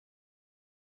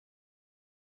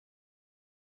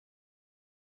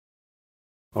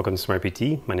Welcome to Smart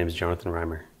PT. My name is Jonathan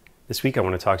Reimer. This week I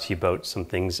want to talk to you about some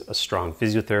things a strong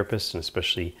physiotherapist, and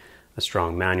especially a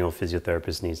strong manual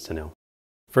physiotherapist, needs to know.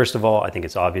 First of all, I think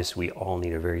it's obvious we all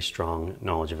need a very strong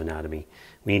knowledge of anatomy.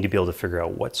 We need to be able to figure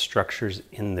out what structures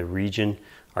in the region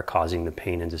are causing the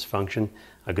pain and dysfunction.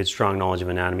 A good strong knowledge of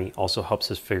anatomy also helps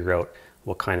us figure out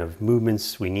what kind of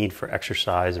movements we need for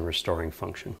exercise and restoring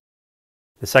function.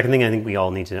 The second thing I think we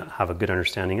all need to have a good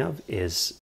understanding of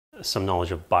is some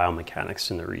knowledge of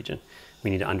biomechanics in the region. We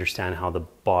need to understand how the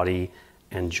body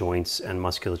and joints and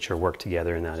musculature work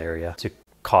together in that area to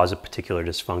cause a particular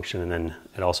dysfunction, and then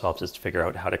it also helps us to figure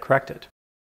out how to correct it.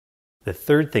 The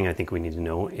third thing I think we need to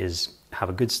know is have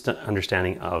a good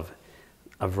understanding of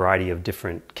a variety of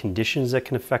different conditions that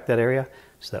can affect that area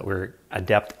so that we're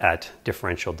adept at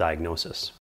differential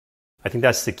diagnosis. I think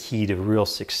that's the key to real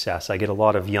success. I get a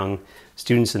lot of young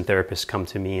students and therapists come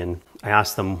to me and I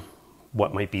ask them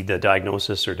what might be the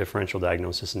diagnosis or differential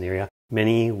diagnosis in the area.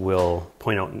 Many will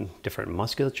point out different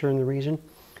musculature in the region,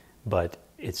 but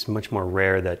it's much more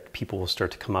rare that people will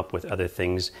start to come up with other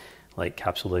things like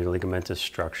capsular ligamentous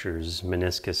structures,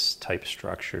 meniscus type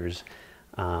structures,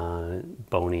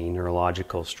 bony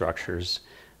neurological structures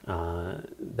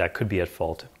that could be at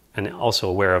fault. And also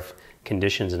aware of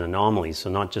conditions and anomalies, so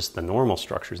not just the normal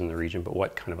structures in the region, but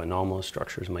what kind of anomalous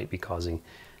structures might be causing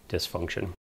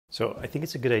dysfunction. So I think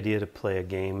it's a good idea to play a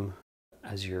game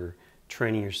as you're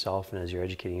training yourself and as you're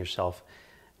educating yourself.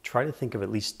 Try to think of at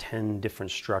least 10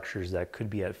 different structures that could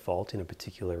be at fault in a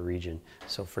particular region.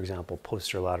 So for example,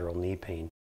 posterolateral knee pain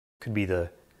could be the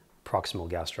proximal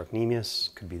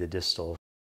gastrocnemius, could be the distal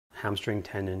hamstring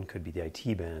tendon, could be the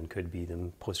IT band, could be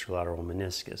the posterolateral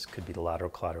meniscus, could be the lateral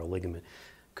collateral ligament,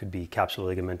 could be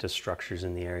capsular ligamentous structures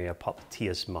in the area,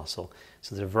 popliteus muscle.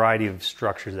 So there's a variety of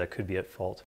structures that could be at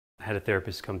fault. I had a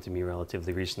therapist come to me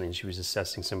relatively recently and she was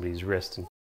assessing somebody's wrist and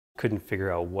couldn't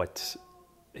figure out what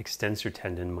extensor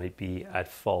tendon might be at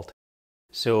fault.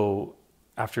 So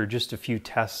after just a few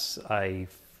tests, I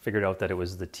figured out that it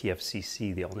was the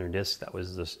TFCC, the ulnar disc, that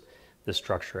was the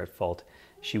structure at fault.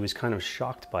 She was kind of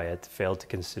shocked by it, failed to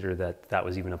consider that that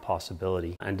was even a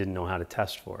possibility, and didn't know how to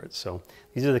test for it. So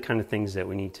these are the kind of things that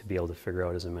we need to be able to figure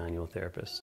out as a manual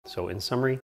therapist. So in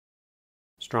summary,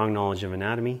 strong knowledge of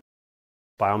anatomy,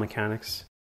 biomechanics,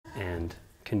 and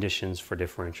conditions for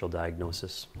differential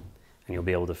diagnosis. And you'll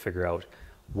be able to figure out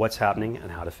what's happening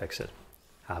and how to fix it.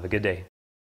 Have a good day.